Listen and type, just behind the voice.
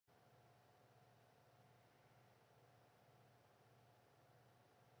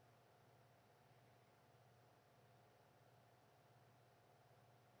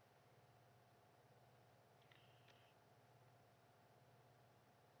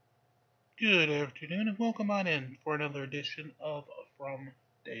Good afternoon and welcome on in for another edition of From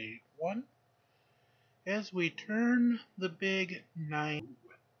Day One as we turn the big 9.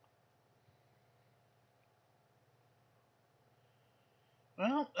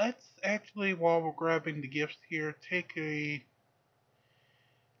 Well, let's actually, while we're grabbing the gifts here, take a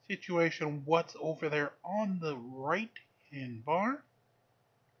situation what's over there on the right hand bar.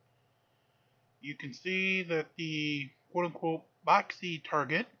 You can see that the quote unquote boxy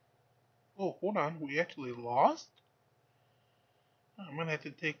target. Oh, hold on, we actually lost? I'm going to have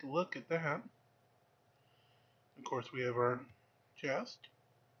to take a look at that. Of course, we have our chest.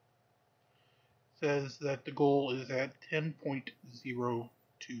 Says that the goal is at 10.022%.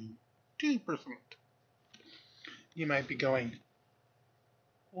 You might be going,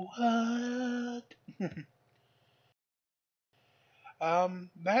 what?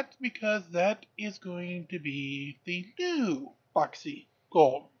 That's because that is going to be the new boxy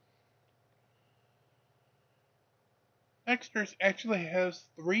goal. Extras actually has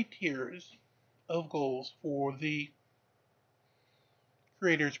 3 tiers of goals for the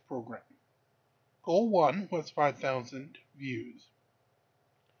Creators Program. Goal 1 was 5,000 views.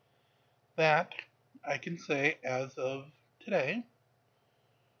 That, I can say, as of today,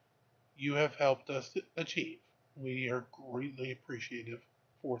 you have helped us achieve. We are greatly appreciative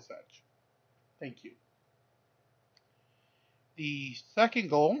for such. Thank you. The second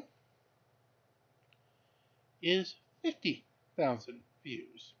goal is 50,000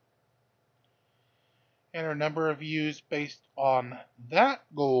 views. And our number of views based on that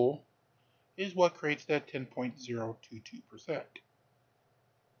goal is what creates that 10.022%.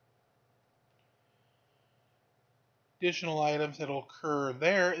 Additional items that will occur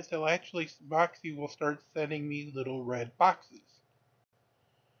there is that actually Boxy will start sending me little red boxes.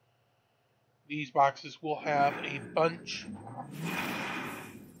 These boxes will have a bunch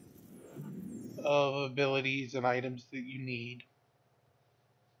of abilities and items that you need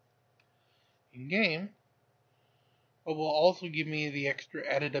in game, but will also give me the extra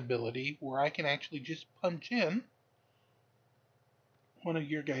added ability where I can actually just punch in one of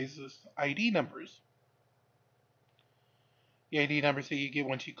your guys' ID numbers. The ID numbers that you get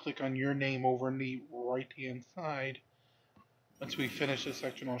once you click on your name over on the right hand side. Once we finish this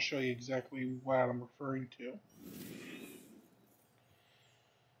section, I'll show you exactly what I'm referring to.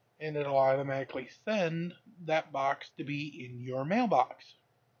 And it'll automatically send that box to be in your mailbox.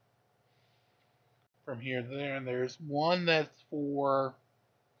 From here to there, and there's one that's for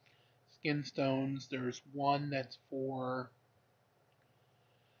skin stones, there's one that's for,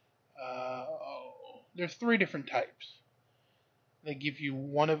 there's 3 different types. They give you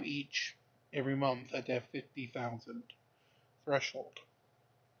one of each every month at that 50,000 threshold.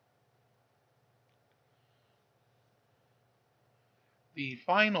 The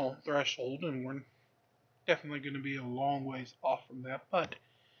final threshold, and we're definitely going to be a long ways off from that, but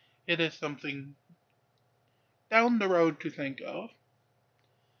it is something down the road to think of,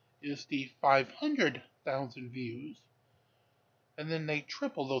 is the 500,000 views. And then they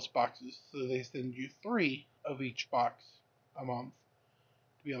triple those boxes, so they send you 3 of each box a month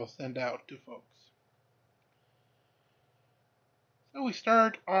to be able to send out to folks. So we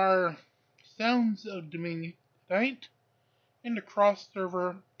start our Sounds of Dominion tonight in the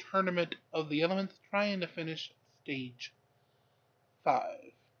cross-server tournament of the elements, trying to finish stage 5.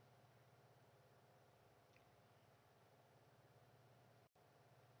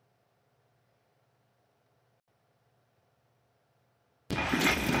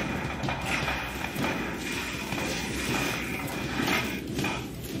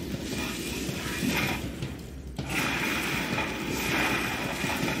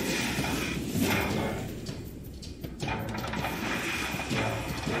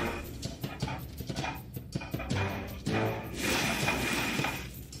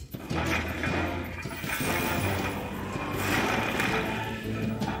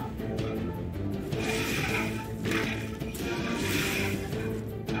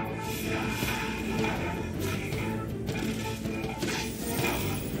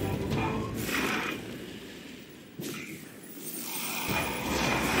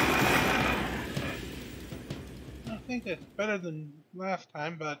 I think that's better than last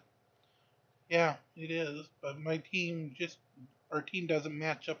time, but yeah, it is. But our team doesn't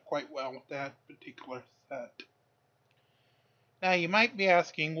match up quite well with that particular set. Now you might be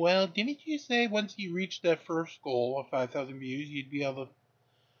asking, well, didn't you say once you reach that first goal of 5,000 views, you'd be able to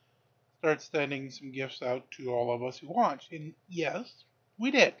start sending some gifts out to all of us who watch? And yes, we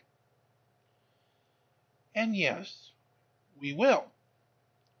did. And yes, we will.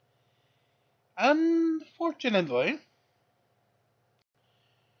 Unfortunately,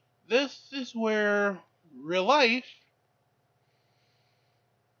 this is where real life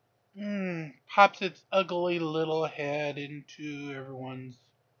pops its ugly little head into everyone's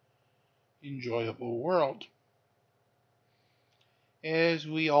enjoyable world. As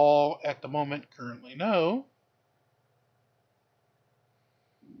we all at the moment currently know,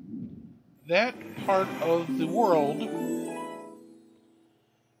 that part of the world,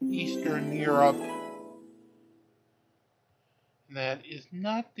 Eastern Europe, that is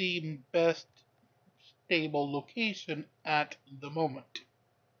not the best stable location at the moment.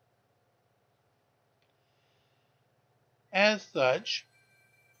 As such,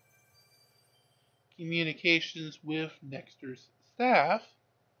 communications with Nexter's staff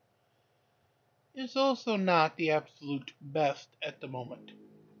is also not the absolute best at the moment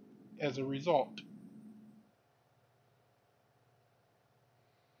as a result.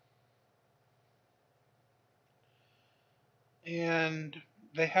 And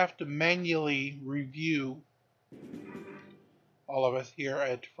they have to manually review all of us here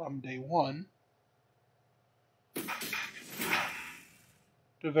at From Day One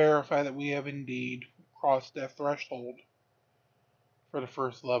to verify that we have indeed crossed that threshold for the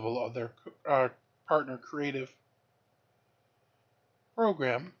first level of their partner creative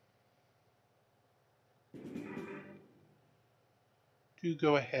program to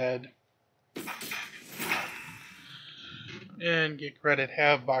go ahead and get credit,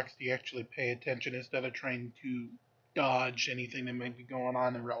 have Boxy actually pay attention instead of trying to dodge anything that might be going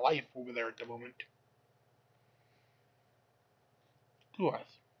on in real life over there at the moment to us.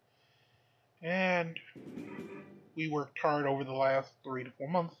 And we worked hard over the last 3 to 4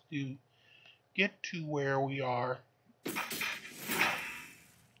 months to get to where we are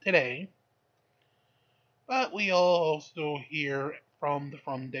today. But we also hear from the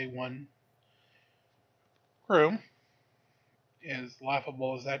From Day One crew, as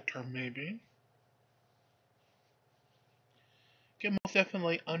laughable as that term may be, can most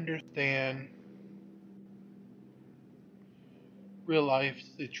definitely understand real life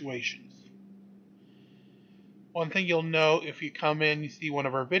situations. One thing you'll know if you come in, you see one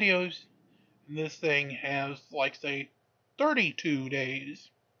of our videos, and this thing has, like, say, 32 days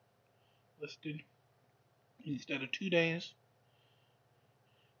listed instead of 2 days,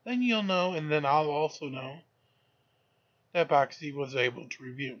 then you'll know, and then I'll also know, that Boxy was able to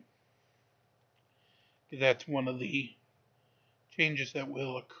review. That's one of the changes that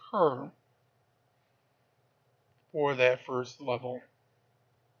will occur for that first level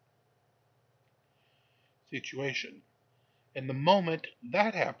situation. And the moment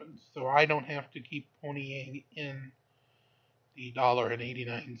that happens, so I don't have to keep ponying in the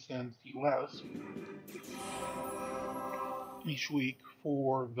 $1.89 US each week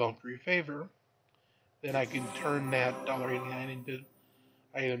for Valkyrie Favor, then I can turn that $1.89 into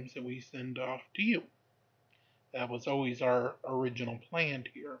items that we send off to you. That was always our original plan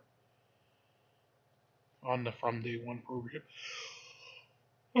here on the From Day One program.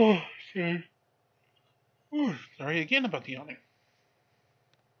 Oh, sorry. Oh, sorry again about the yawning.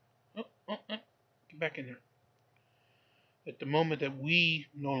 Get back in there. At the moment that we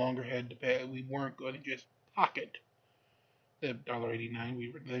no longer had to pay, we weren't going to just pocket the $1.89.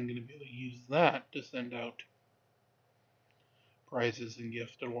 We were then going to be able to use that to send out prizes and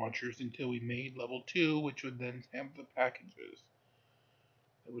gifts to watchers until we made level 2, which would then have the packages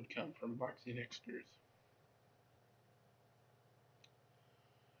that would come from Boxy Nexters.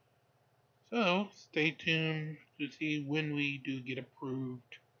 So, stay tuned to see when we do get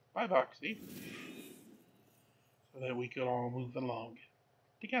approved by Boxy so that we could all move along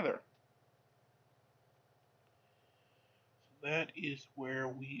together. So that is where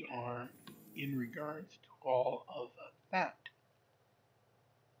we are in regards to all of that.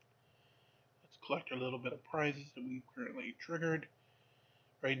 Let's collect a little bit of prizes that we've currently triggered.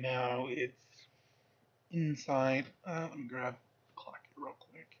 Right now it's inside, let me grab the clock here real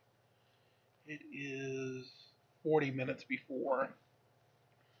quick. It is 40 minutes before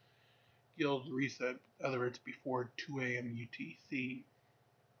Guild reset, in other words, before 2 a.m. UTC,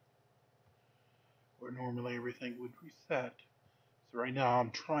 where normally everything would reset. So right now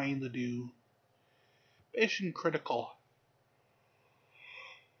I'm trying to do Mission Critical.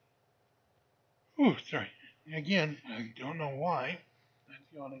 Oh, sorry. Again, I don't know why I'm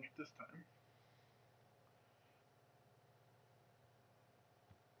yawning at this time.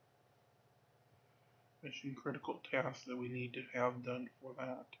 Mission Critical tasks that we need to have done for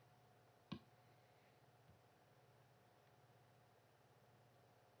that.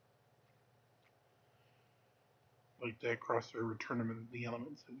 Like that crossover tournament of the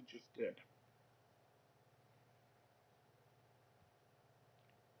elements that we just did.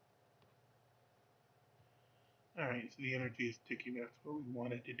 Alright, so the energy is ticking. That's what we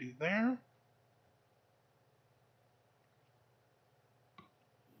wanted to do there.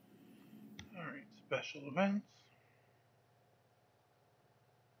 Alright, special events.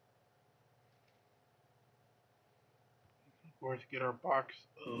 Of course, get our box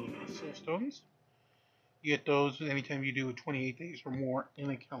of soulstones. You get those anytime you do 28 days or more in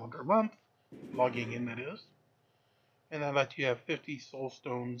a calendar month. Logging in, that is. And that lets you have 50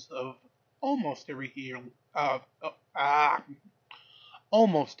 soulstones of almost every hero.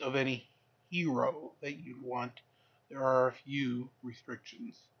 Almost of any hero that you'd want. There are a few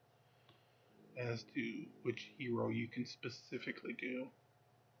restrictions as to which hero you can specifically do.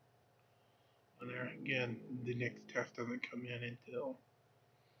 And there again, the next test doesn't come in until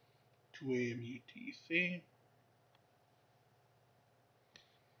 2 a.m. UTC.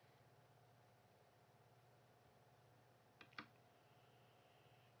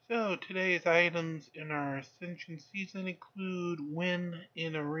 So today's items in our Ascension season include win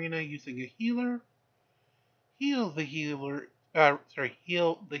in arena using a healer, heal the heroes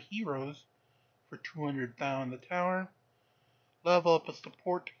for 200 thou in the tower, level up a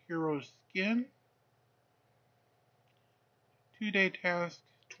support hero's skin, 2-day task,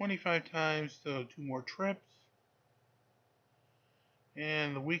 25 times, so 2 more trips.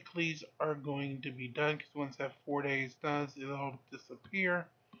 And the weeklies are going to be done because once that 4 days does, it'll disappear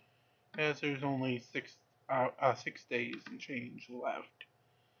as there's only 6 days and change left.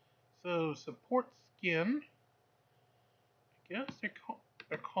 So support skin, I guess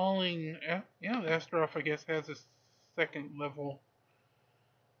they're calling, yeah, the Astaroth I guess has a second level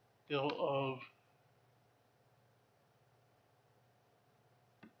still of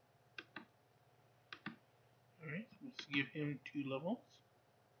alright, so let's give him 2 levels.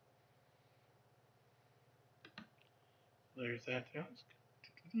 There's that task.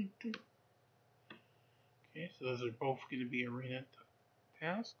 Okay, so those are both going to be arena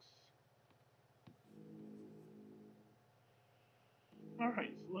tasks.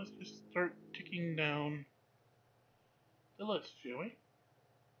 Alright, so let's just start ticking down the list, shall we?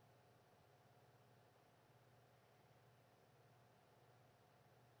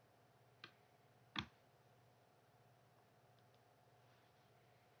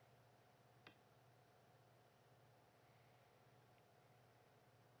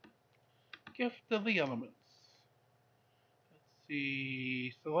 Gift of the Elements. Let's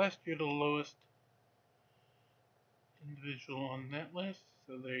see, Celestia, the lowest individual on that list,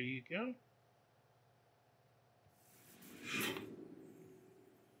 so there you go.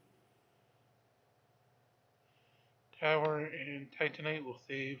 Tower and Titanite will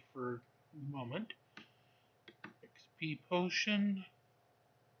save for a moment. XP Potion.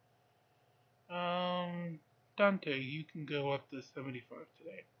 Dante, you can go up to 75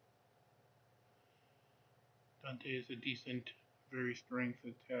 today. Dante is a decent, very strength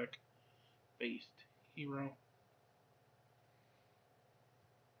attack based hero.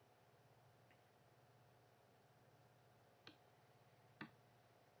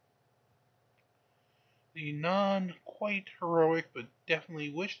 The non-quite heroic, but definitely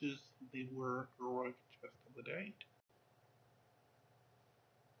wishes they were heroic chest of the day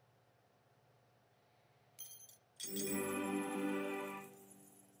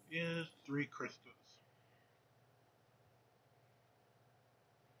is 3 crystals.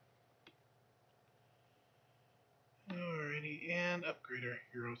 Alrighty, and upgrade our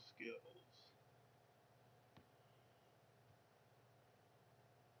hero skills.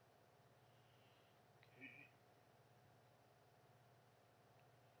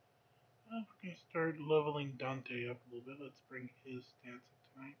 We're going to start leveling Dante up a little bit. Let's bring his stats up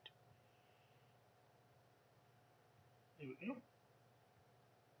tonight. There we go.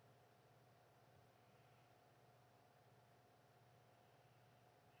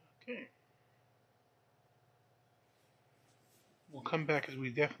 Okay. We'll come back because we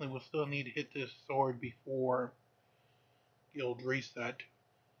definitely will still need to hit this sword before guild reset.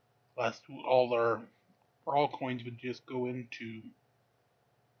 Last all our brawl coins would just go into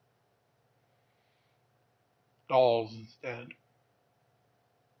dolls instead.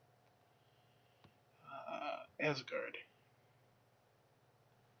 Asgard.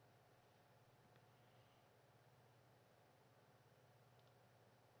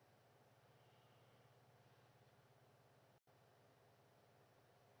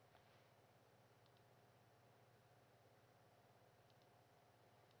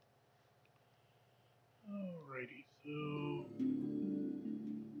 Alrighty, so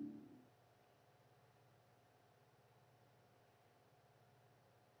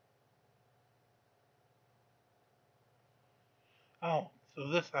oh, so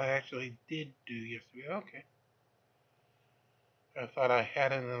this I actually did do yesterday. Okay. I thought I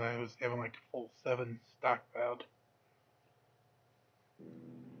had it and I was having like a full 7 stockpiled.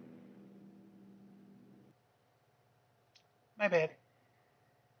 My bad.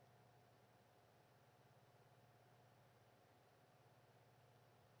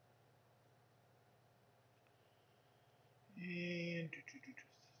 And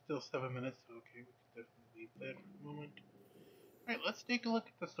still 7 minutes. Okay, we can definitely leave that for a moment. Alright, let's take a look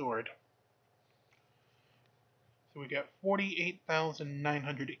at the sword. So we got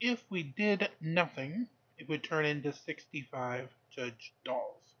 48,900. If we did nothing, it would turn into 65 Judge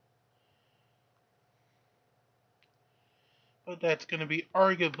Dolls. But that's going to be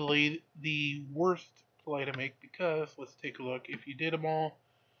arguably the worst play to make because, let's take a look, if you did them all,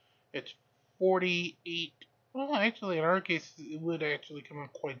 it's 48. Well, actually, in our case, it would actually come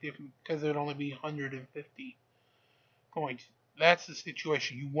out quite different because it would only be 150 coins. That's the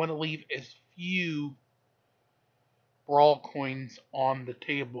situation. You want to leave as few brawl coins on the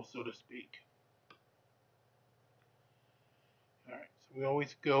table, so to speak. Alright, so we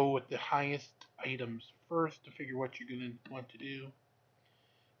always go with the highest items first to figure what you're going to want to do.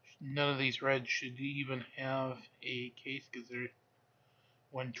 None of these reds should even have a case because they're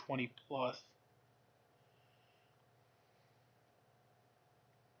 120 plus.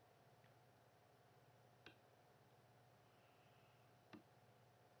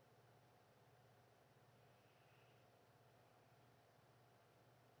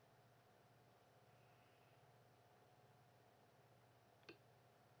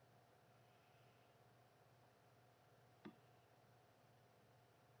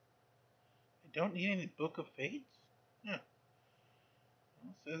 I don't need any Book of Fates? Yeah.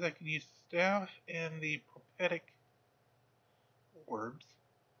 Well, it says I can use the staff and the prophetic orbs.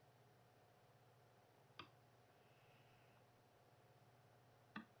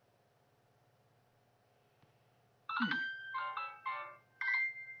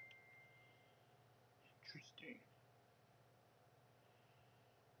 Interesting.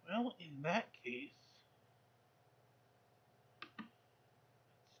 Well, in that case,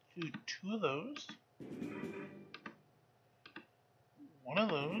 let's do 2 of those. 1 of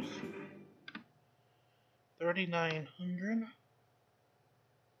those. 3,900.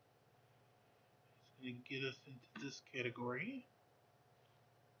 It's going to get us into this category.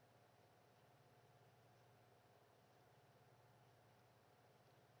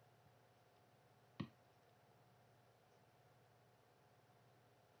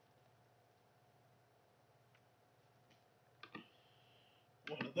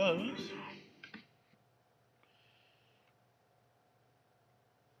 One of those.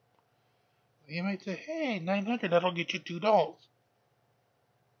 You might say, hey, 900, that'll get you $2.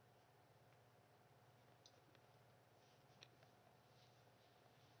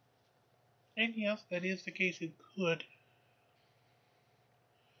 And yes, that is the case, it could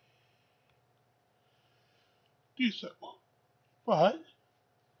do so. But,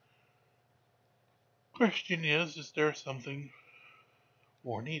 question is there something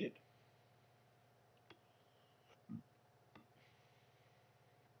more needed?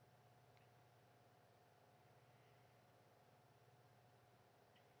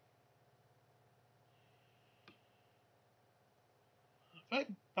 If I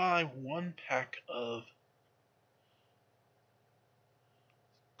buy 1 pack of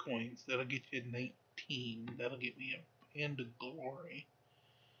coins, that'll get you 19. That'll get me a Panda Glory.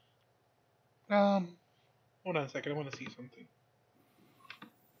 Hold on a second, I want to see something.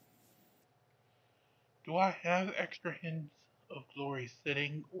 Do I have extra hints of glory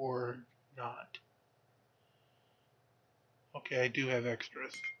sitting or not? Okay, I do have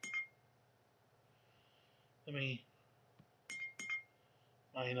extras. Let me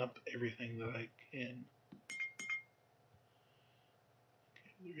line up everything that I can.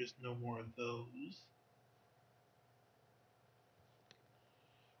 Okay, there is no more of those.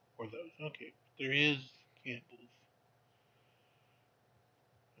 Or those. Okay, there is candles.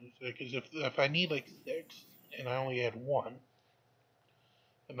 Because if I need like 6 and I only had 1,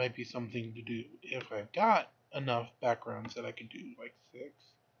 that might be something to do. If I've got enough backgrounds that I could do like 6.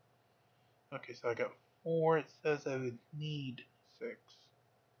 Okay, so I got 4. It says I would need 6.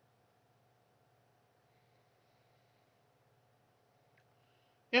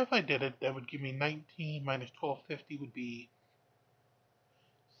 If I did it, that would give me 19 minus 1250 would be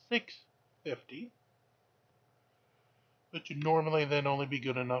 650. Which would normally then only be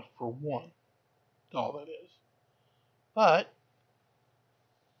good enough for 1. That's all that is. But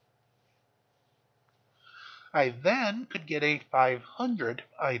I then could get a 500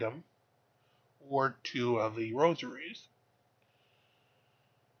 item or 2 of the rosaries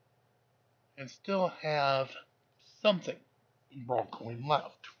and still have something. raw coin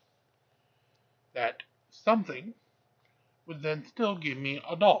left. That something would then still give me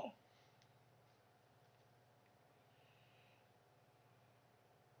a $1. So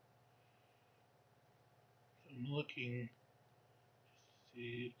I'm looking to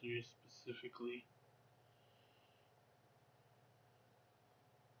see if there's specifically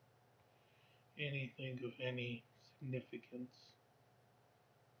anything of any significance.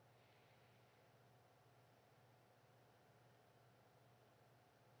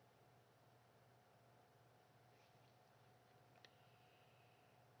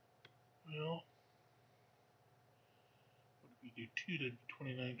 Well, what if we do 2 to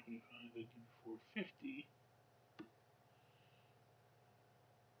 29.25, that'd give me 450.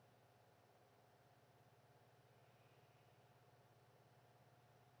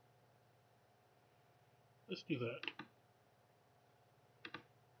 Let's do that.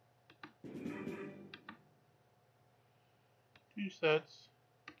 Two sets,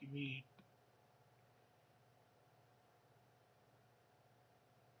 give me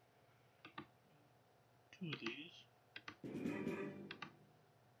two of these.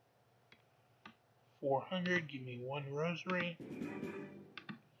 400, give me one rosary.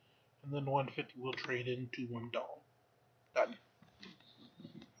 And then 150 will trade into $1. Done.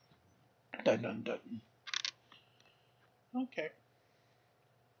 Done, done, done. Okay.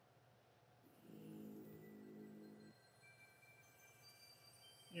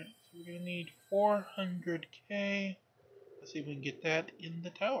 Yeah, so we're gonna need 400k. Let's see if we can get that in the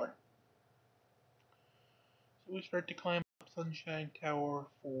tower. So we start to climb up Sunshine Tower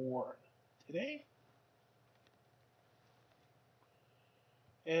for today.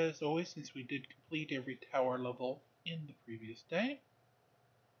 As always, since we did complete every tower level in the previous day,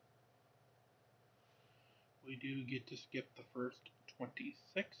 we do get to skip the first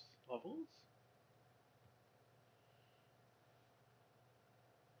 26 levels.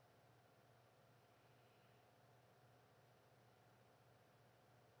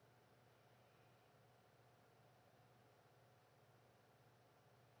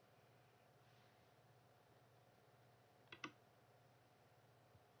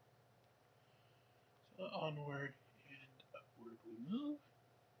 So onward and upward we move.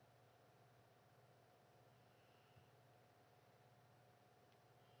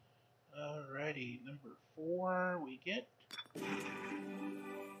 Alrighty, number 4 we get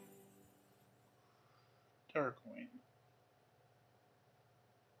Tarcoin.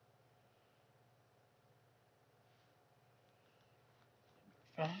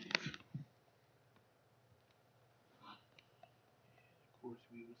 Number 5. Of course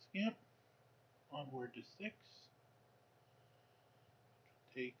we will skip. Onward to 6.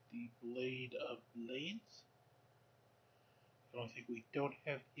 Take the Blade of Blades. The only thing we don't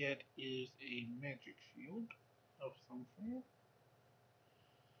have yet is a magic shield of some form.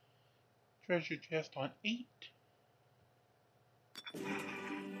 Treasure chest on 8.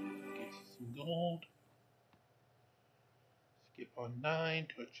 Gets some gold. Skip on 9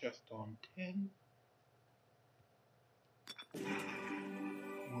 to a chest on 10.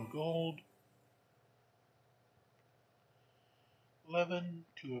 More gold. 11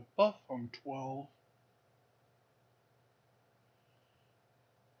 to a buff on 12.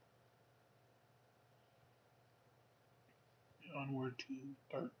 Onward to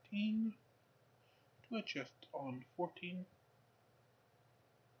 13. To a chest on 14.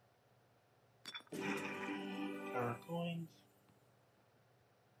 Tower coins.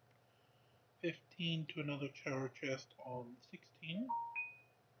 15 to another tower chest on 16.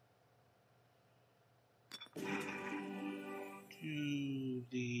 To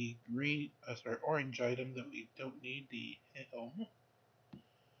the orange item that we don't need, the helm.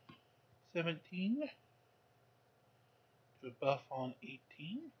 17 to a buff on 18.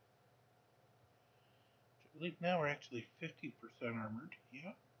 I believe now we're actually 50% armored.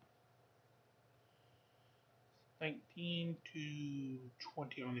 Yeah. 19 to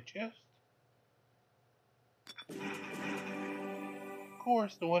 20 on the chest. Of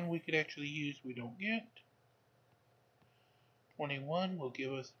course, the one we could actually use we don't get. 21 will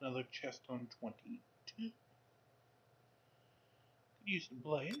give us another chest on 22. Could use some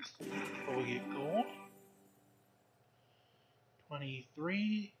blades, but we get gold.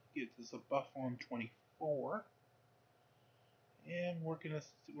 23 gives us a buff on 24. And we're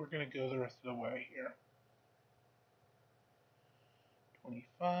gonna go the rest of the way here.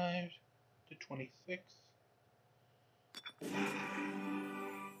 25 to 26.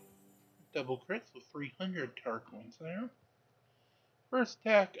 Double crits with 300 tar coins there. First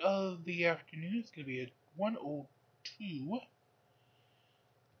attack of the afternoon is going to be a 102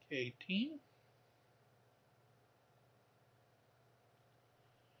 K team.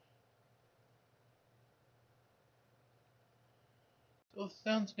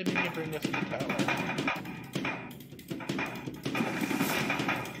 sounds good to bring us to the tower.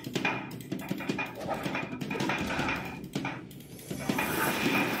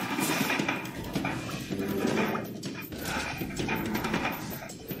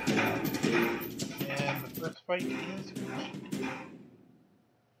 And the first fight is complete.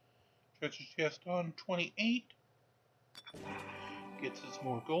 Treasure chest on 28. Gets us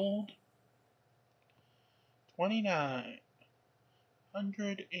more gold. 29.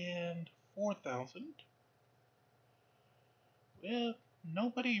 104,000. With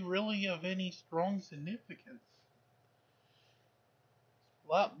nobody really of any strong significance. A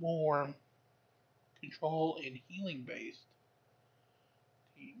lot more control and healing based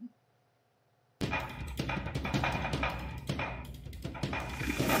team.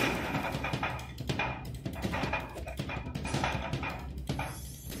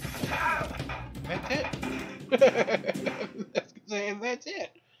 That's it. That's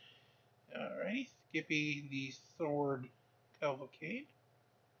it. Alright, Skippy the Sword Cavalcade.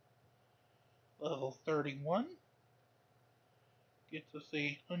 Level 31. Gets us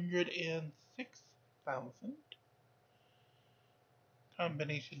 106,000.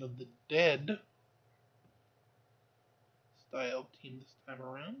 Combination of the dead style team this time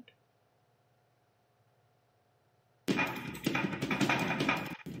around.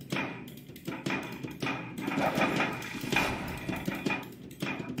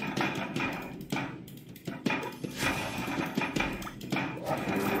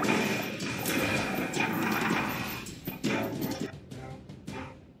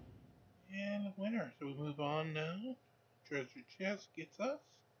 And the winner. So we move on now. Treasure chest gets us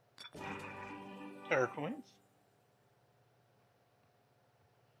Terra coins.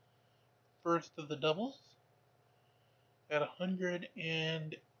 First of the doubles at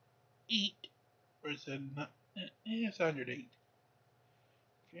 108. Or is it not? It's 108.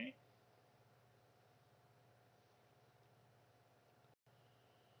 Okay.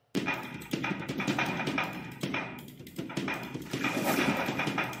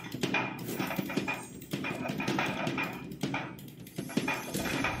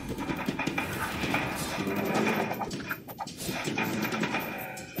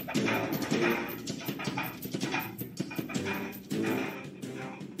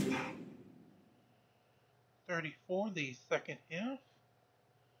 For the second half,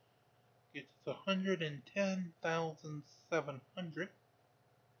 gets 110,700.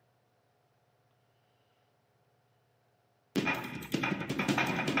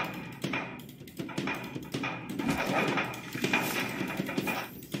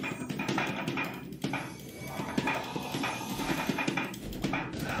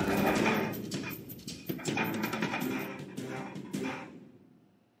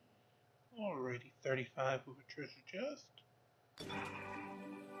 Alrighty, 35 with a treasure chest.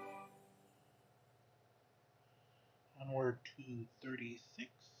 Onward to 36.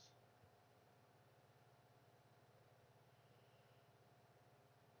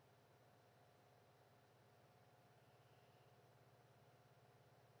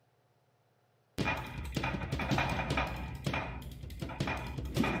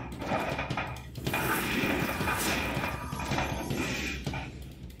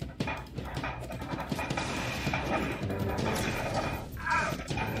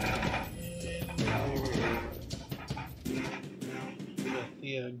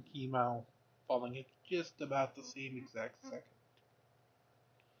 And Gmail falling at just about the same exact second.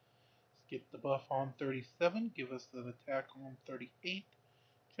 Skip the buff on 37, give us an attack on 38,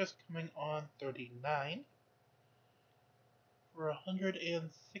 just coming on 39 for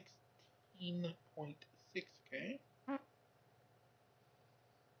 116.6k.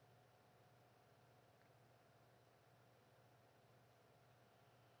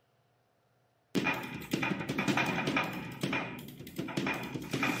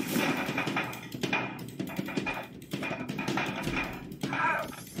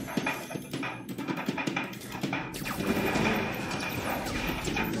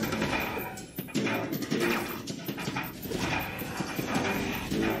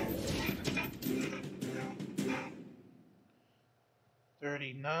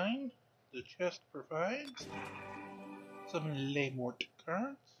 The chest provides some Laymort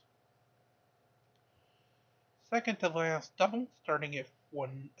cards. Second to last double, starting at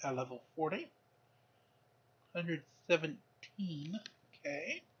level 40.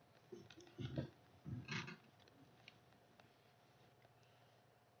 117k.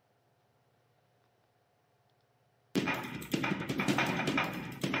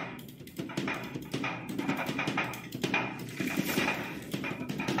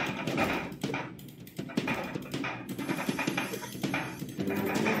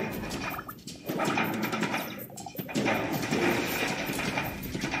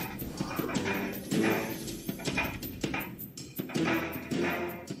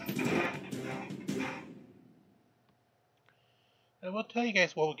 tell you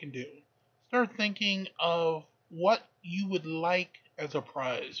guys what we can do. Start thinking of what you would like as a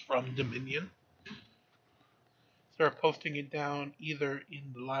prize from Dominion. Start posting it down either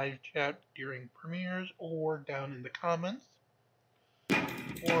in the live chat during premieres or down in the comments.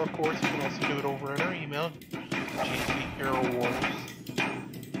 Or, of course, you can also do it over in our email,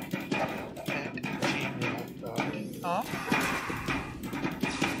 gcheroWars@gmail.com.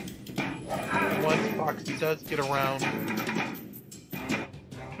 Once Foxy does get around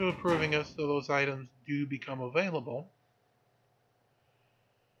to approving us so those items do become available,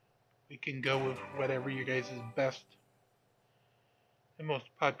 we can go with whatever you guys' best and most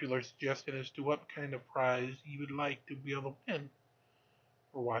popular suggestion as to what kind of prize you would like to be able to win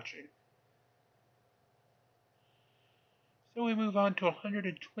for watching. So we move on to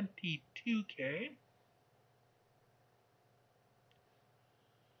 122K.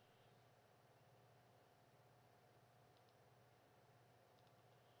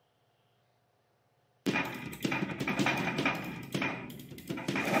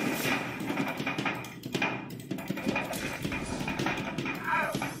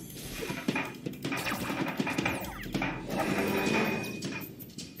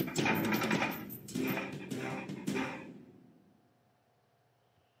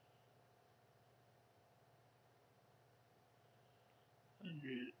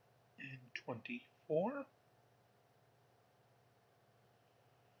 And 24.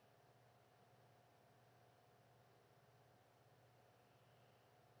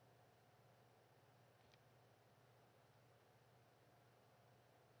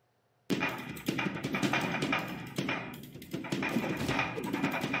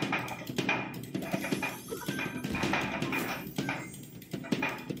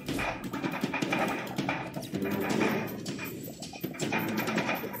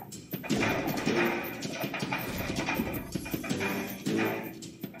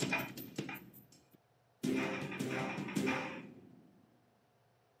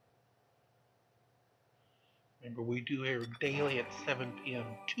 Remember, we do air daily at 7 p.m.,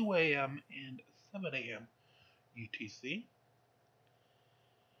 2 a.m., and 7 a.m. UTC,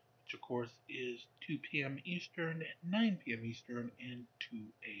 which of course is 2 p.m. Eastern, 9 p.m. Eastern, and 2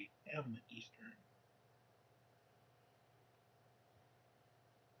 a.m. Eastern.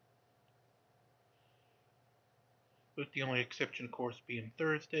 With the only exception, of course, being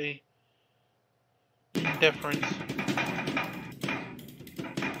Thursday. Deference.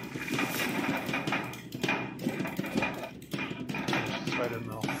 I don't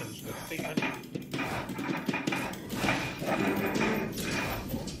know. Finish that statement.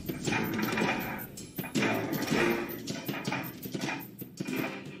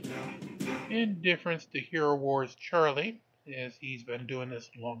 In difference to Hero Wars Charlie, as he's been doing this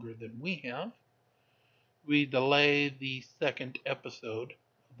longer than we have, we delay the second episode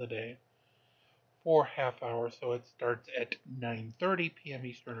of the day for half hour, so it starts at 9:30 p.m.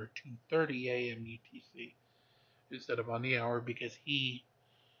 Eastern or 2:30 a.m. UTC instead of on the hour, because he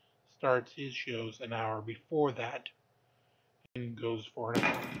starts his shows an hour before that and goes for an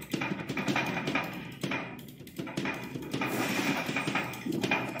hour.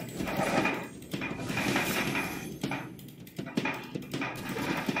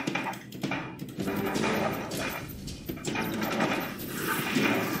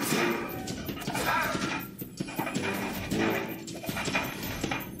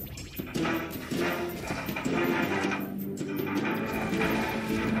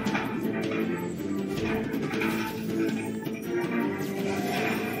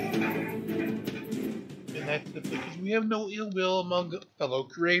 Because we have no ill will among fellow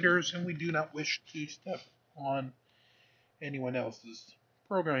creators, and we do not wish to step on anyone else's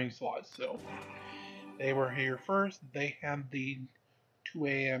programming slots. So they were here first. They had the 2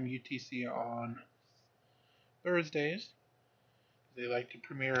 a.m. UTC on Thursdays. They like to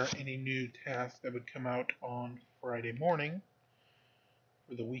premiere any new tasks that would come out on Friday morning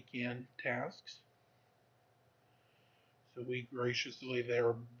for the weekend tasks. So we graciously,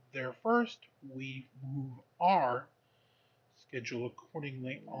 they're there first. We move our schedule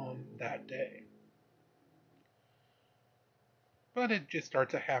accordingly on that day. But it just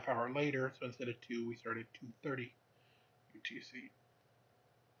starts a half hour later, so instead of 2, we start at 2:30 UTC.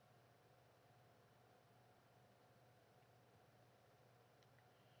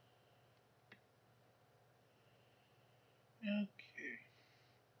 Okay.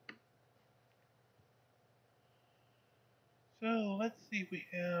 So let's see if we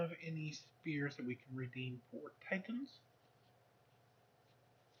have any spears that we can redeem for Titans.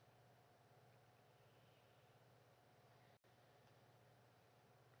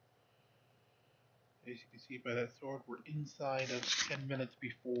 As you can see by that sword, we're inside of 10 minutes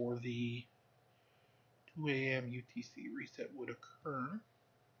before the 2 a.m. UTC reset would occur.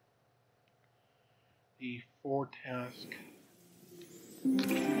 The 4-task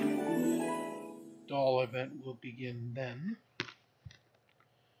doll event will begin then.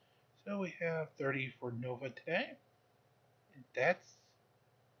 So we have 30 for Nova today. And that's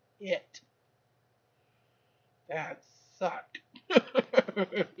it. That sucked.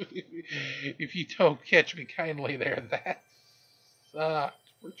 If you don't catch me kindly there, that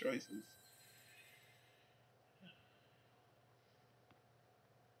sucked for choices.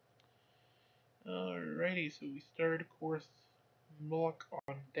 Alrighty, so we start, of course, Moloch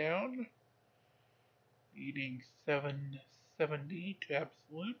on down, needing 770 to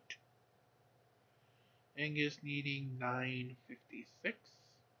absolute. Angus needing 956.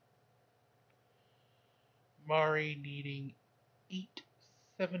 Mari needing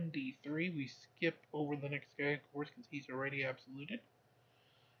 873. We skip over the next guy, of course, because he's already absoluted.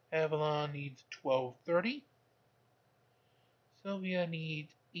 Avalon needs 1230. Sylvia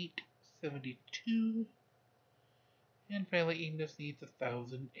needs 872. And finally, Ignis needs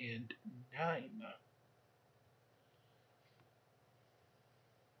 1009.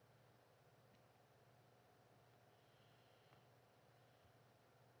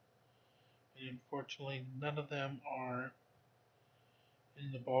 And unfortunately, none of them are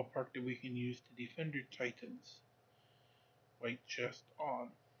in the ballpark that we can use to defend our Titans. White chest on.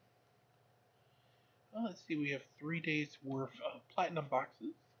 Well, let's see, we have 3 days worth of platinum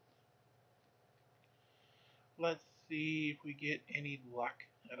boxes. Let's see if we get any luck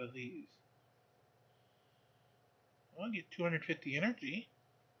out of these. I'll get 250 energy.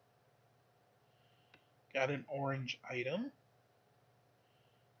 Got an orange item.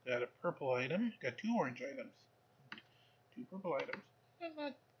 Got a purple item. Got 2 orange items. 2 purple items.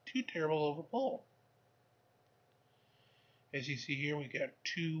 Not too terrible of a pull. As you see here, we got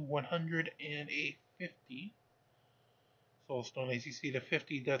 2 100 and a 50 soulstone. As you see, the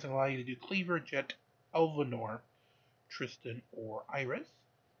 50 doesn't allow you to do Cleaver, Jet, Elvanor, Tristan, or Iris.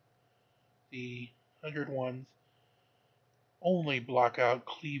 The 100 ones only block out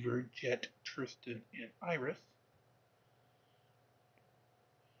Cleaver, Jet, Tristan, and Iris.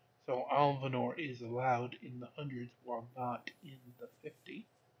 So Alvanor is allowed in the 100s while not in the 50.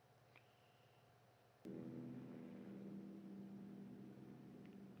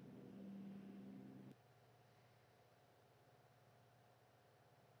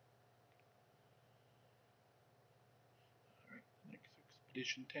 Alright, next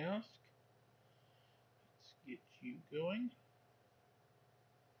expedition task. Let's get you going.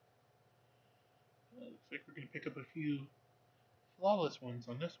 Looks like we're going to pick up a few flawless ones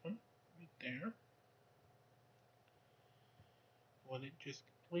on this one. Right there. One it just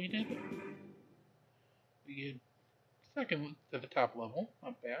completed. We get second to the top level.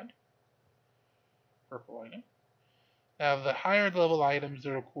 Not bad. Purple item. Now the higher level items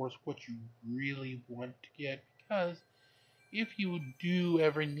are of course what you really want to get, because if you do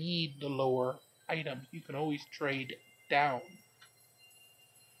ever need the lower items, you can always trade down.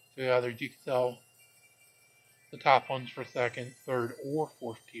 So either you can sell the top ones for second, third, or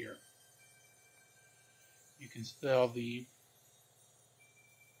fourth tier. You can sell the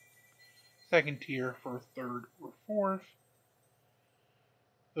second tier for third or fourth.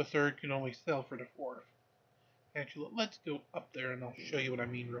 The third can only sell for the fourth. Actually, let's go up there and I'll show you what I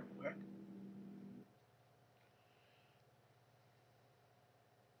mean real quick.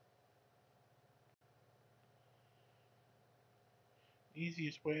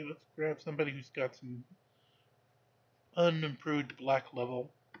 Easiest way, let's grab somebody who's got some unimproved black level.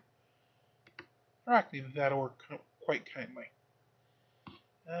 Actually, that'll work quite kindly.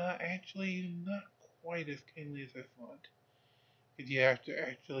 Actually, not quite as kindly as I thought. Because you have to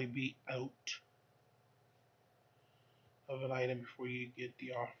actually be out of an item before you get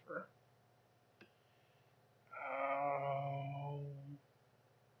the offer.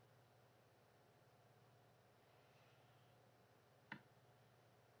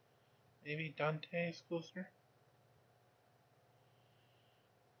 Maybe Dante is closer?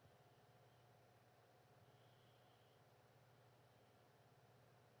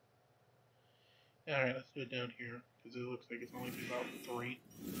 Alright, let's do it down here, because it looks like it's only about 3.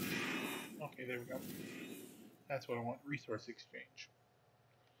 Okay, there we go. That's what I want, resource exchange.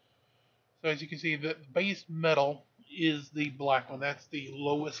 So as you can see, the base metal is the black one. That's the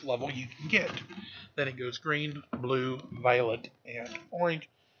lowest level you can get. Then it goes green, blue, violet, and orange,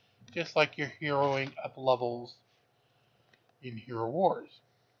 just like you're heroing up levels in Hero Wars.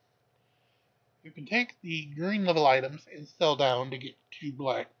 You can take the green level items and sell down to get 2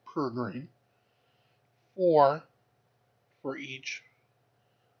 black per green. 4 for each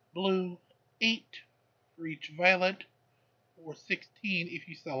blue, 8 for each violet, or 16 if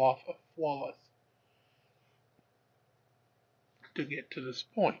you sell off a flawless to get to this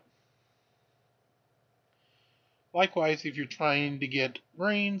point. Likewise, if you're trying to get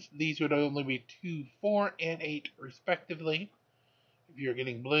greens, these would only be 2, 4, and 8 respectively. If you're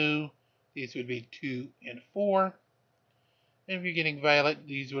getting blue, these would be 2 and 4. And if you're getting violet,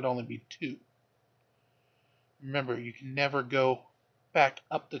 these would only be 2. Remember, you can never go back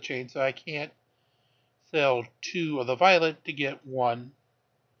up the chain, so I can't sell 2 of the violet to get 1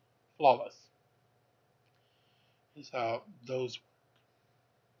 flawless. This is how those work.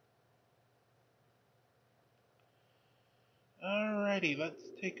 Alrighty, let's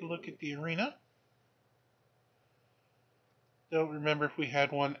take a look at the arena. Don't remember if we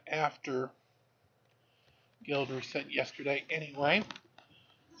had one after Guild Reset yesterday anyway.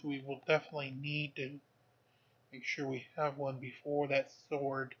 So we will definitely need to make sure we have one before that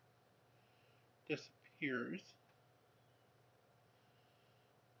sword disappears.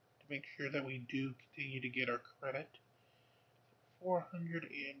 To make sure that we do continue to get our credit.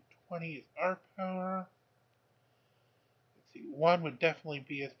 420 is our power. Let's see, 1 would definitely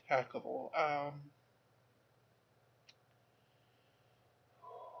be attackable.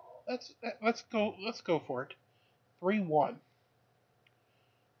 Let's go for it. 3-1.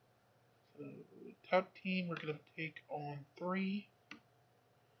 So top team we're gonna take on 3.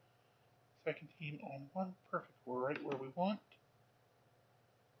 Second team on 1. Perfect. We're right where we want.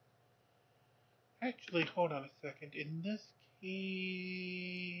 Actually, hold on a second. In this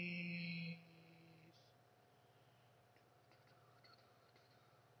case,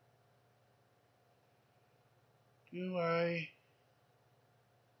 do I?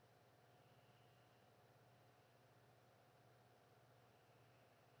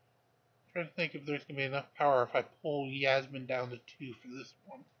 I'm trying to think if there's going to be enough power if I pull Yasmin down to 2 for this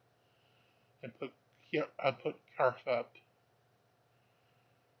one, and put Karf up.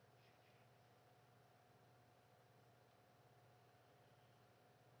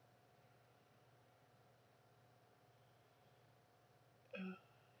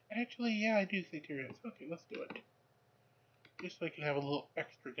 Actually, yeah, I do think there is. Okay, let's do it. Just so I can have a little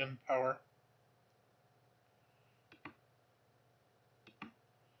extra gun power.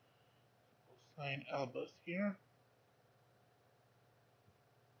 We'll sign Albus here.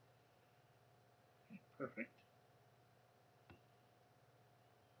 Okay, perfect.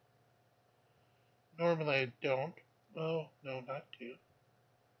 Normally I don't. Oh, no, not 2. And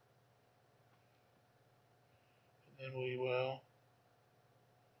then we will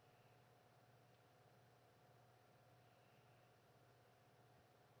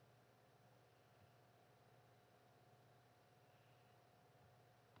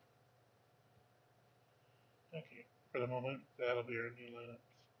okay, for the moment, that'll be our new lineups.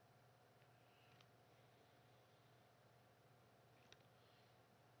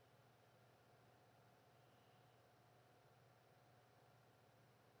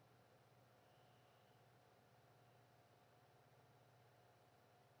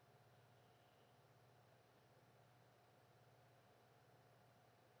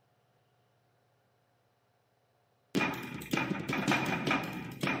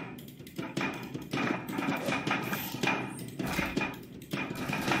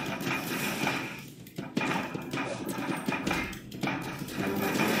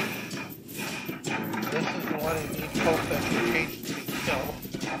 This is the one who needs hope that can change to kill.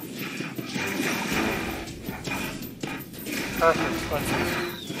 Perfect sponges.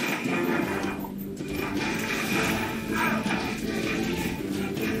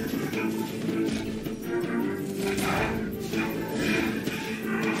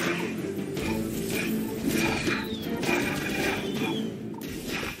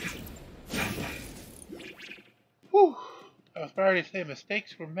 Whew. I was sorry to say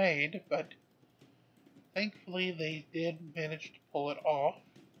mistakes were made, but thankfully they did manage to pull it off.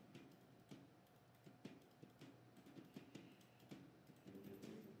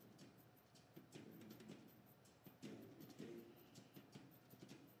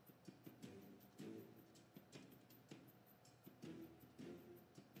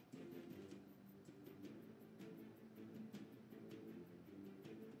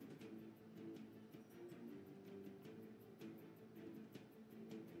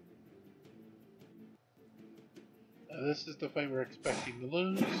 This is the fight we're expecting to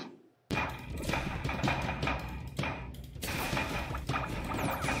lose.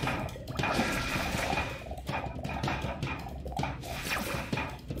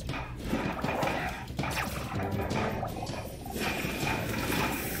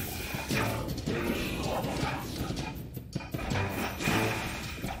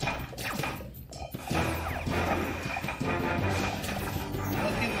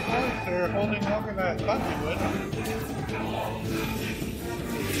 they're holding longer than I thought they would.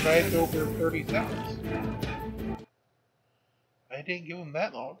 Right over 30 seconds. I didn't give them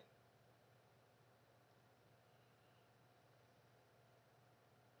that long.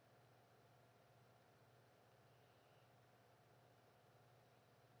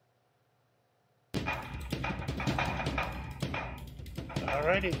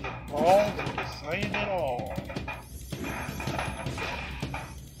 Alrighty, the ball that decided it all.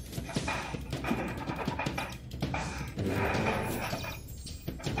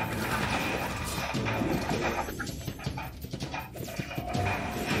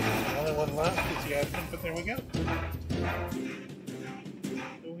 The only one left is the admin, but there we go.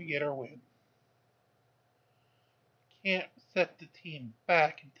 So we get our win. Can't set the team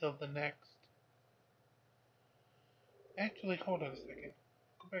back until the next. Actually, hold on a second.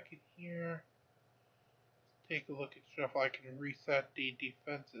 Go back in here. Take a look at stuff. I can reset the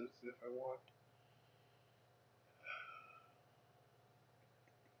defenses if I want.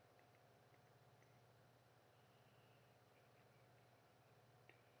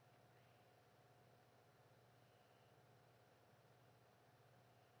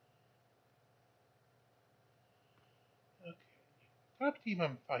 Okay. Top team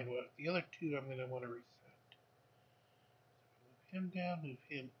I'm fine with. The other two I'm going to want to reset. Move him down, move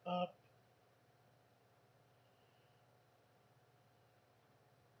him up.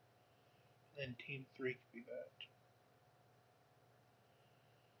 And then team 3 can be that.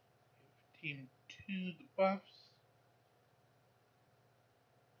 Give team 2 the buffs.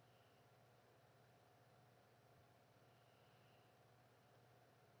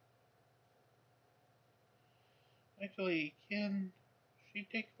 Actually, can she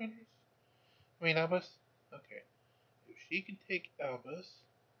take Fenders? I mean, Albus? Okay. If she can take Albus,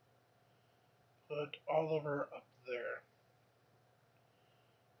 put Oliver up there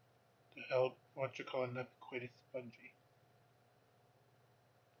to help, what you call, not quite as spongy.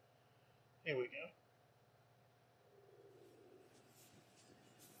 There we go.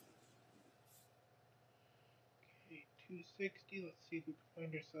 Okay, 260. Let's see if we can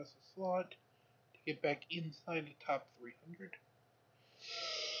find ourselves a slot to get back inside the top 300.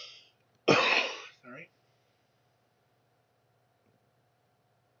 Sorry.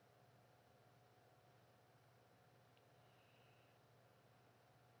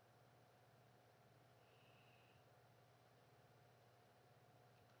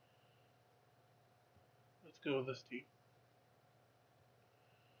 Let's go with this team.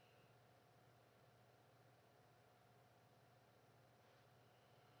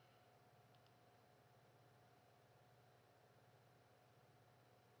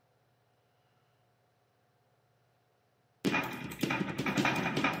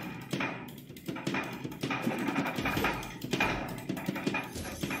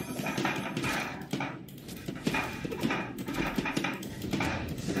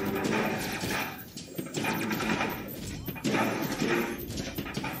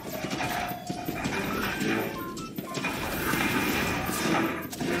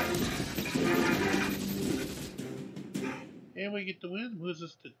 And we get the win, moves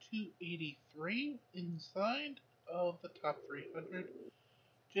us to 283 inside of the top 300,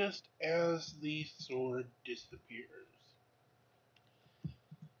 just as the sword disappears.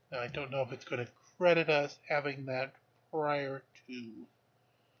 Now, I don't know if it's going to credit us having that prior to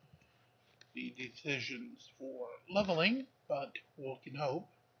the decisions for leveling, but we can hope.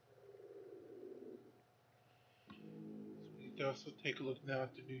 So we can also take a look now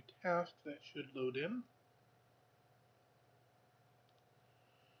at the new task that should load in.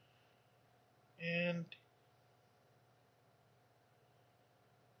 And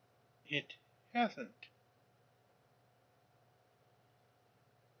it hasn't.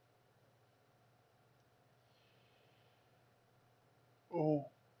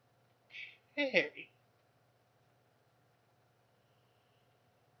 Okay.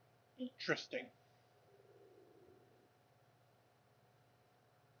 Interesting.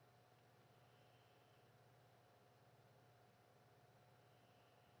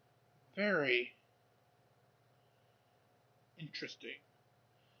 Very interesting.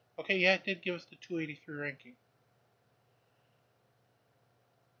 Okay, yeah, it did give us the 283 ranking.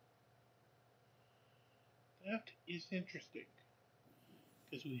 That is interesting.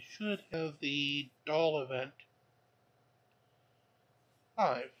 Because we should have the doll event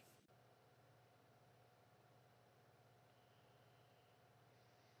 5.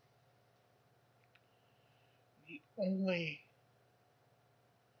 The only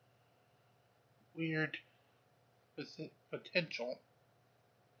weird potential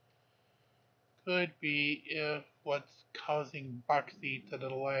could be if what's causing Boxy to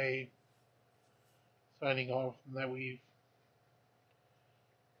delay signing off that we've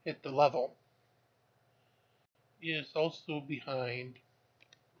hit the level, is also behind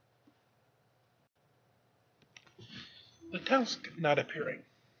the task not appearing.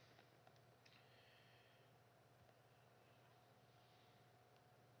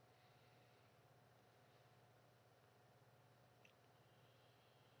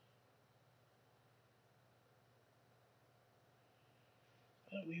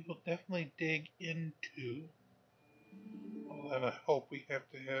 But we will definitely dig into, and I hope we have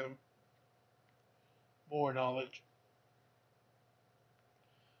to have more knowledge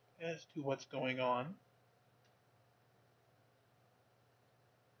as to what's going on.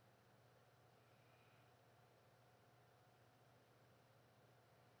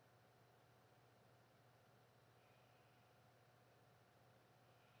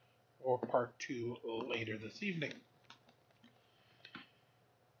 Or part 2 later this evening.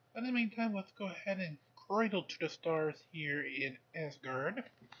 But in the meantime, let's go ahead and cradle to the stars here in Asgard.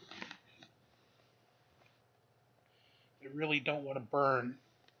 I really don't want to burn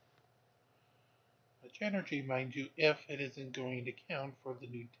much energy, mind you, if it isn't going to count for the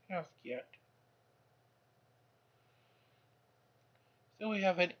new task yet. So we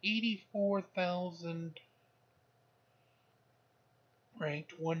have an 84,000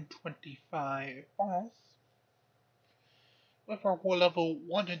 ranked 125 boss with our level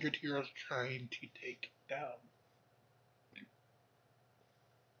 100 heroes trying to take down.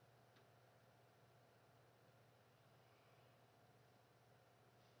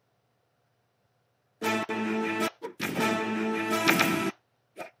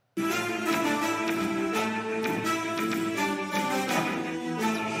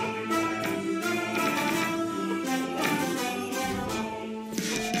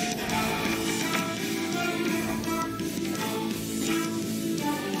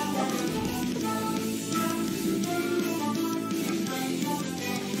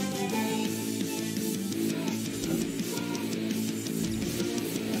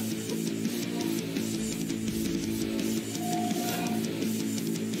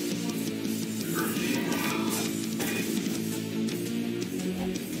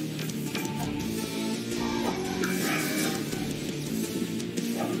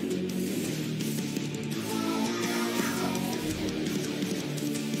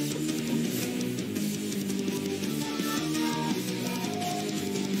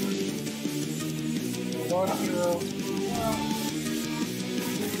 One hero.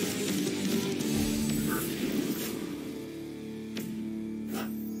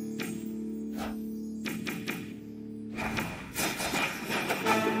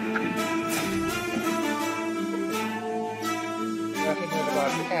 Nothing good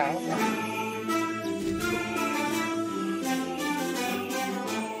about the cow.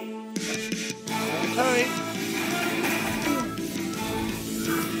 Sorry.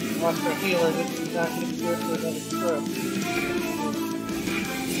 Lost our healer. This is not going to be good for another trip.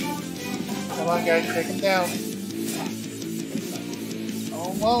 Come on, guys, take him down.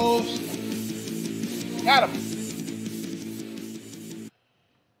 Almost. Got him.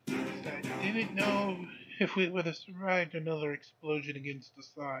 I didn't know if we would have survived another explosion against the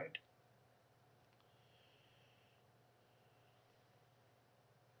side.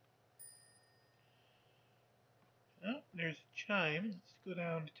 Oh, there's a chime. Let's go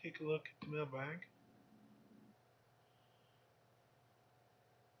down to take a look at the mailbag.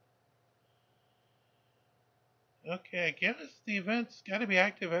 Okay, I guess the event's got to be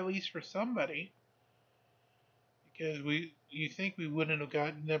active at least for somebody. Because you think we wouldn't have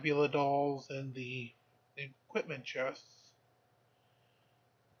gotten Nebula dolls and the equipment chests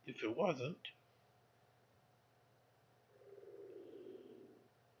if it wasn't.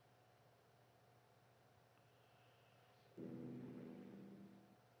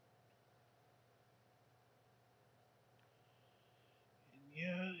 And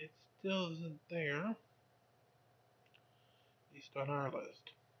yeah, it still isn't there, at least on our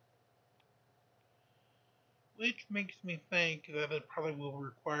list. Which makes me think that it probably will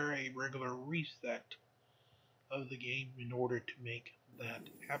require a regular reset of the game in order to make that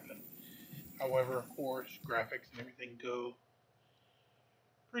happen. However, of course, graphics and everything go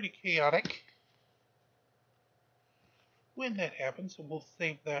pretty chaotic when that happens, so we'll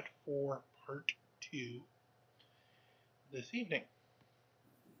save that for part 2 this evening.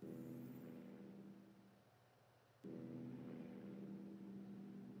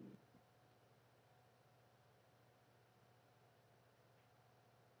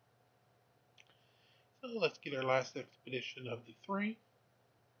 So let's get our last expedition of the 3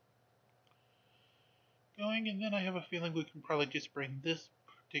 going, and then I have a feeling we can probably just bring this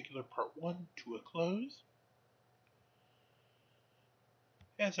particular part 1 to a close.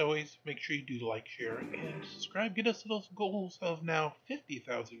 As always, make sure you do like, share, and subscribe. Get us to those goals of now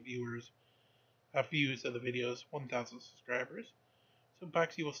 50,000 views of the videos, 1,000 subscribers. So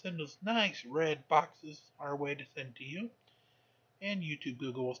Boxy will send those nice red boxes our way to send to you. And YouTube,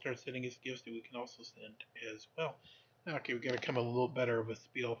 Google will start sending us gifts that we can also send as well. Okay, we got to come a little better of a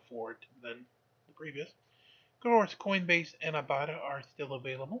spiel for it than the previous. Of course, CoinBase and Ibotta are still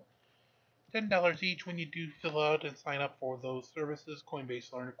available. $10 each when you do fill out and sign up for those services.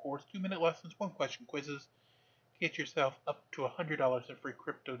 CoinBase Learn a course, 2-minute lessons, 1-question quizzes. Get yourself up to $100 in free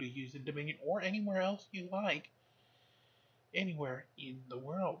crypto to use in Dominion or anywhere else you like, anywhere in the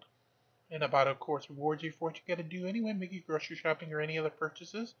world. And Ibotta, of course, rewards you for what you got to do anyway, make your grocery shopping or any other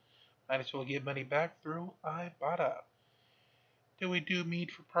purchases. Might as well get money back through Ibotta. Till we do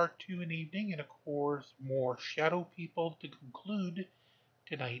meet for part 2 in the evening, and of course, more shadow people to conclude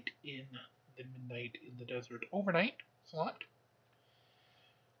tonight in the Midnight in the Desert overnight slot.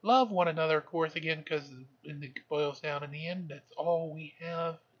 Love one another, of course, again, because it boils down in the end, that's all we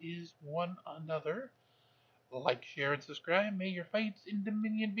have is one another. Like, share, and subscribe. May your fights in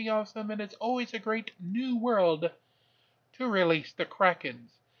Dominion be awesome, and it's always a great new world to release the Krakens.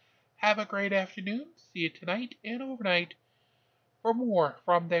 Have a great afternoon. See you tonight and overnight for more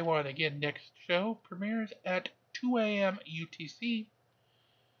from Day One. Again, next show premieres at 2 a.m. UTC,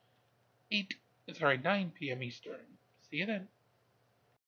 9 p.m. Eastern. See you then.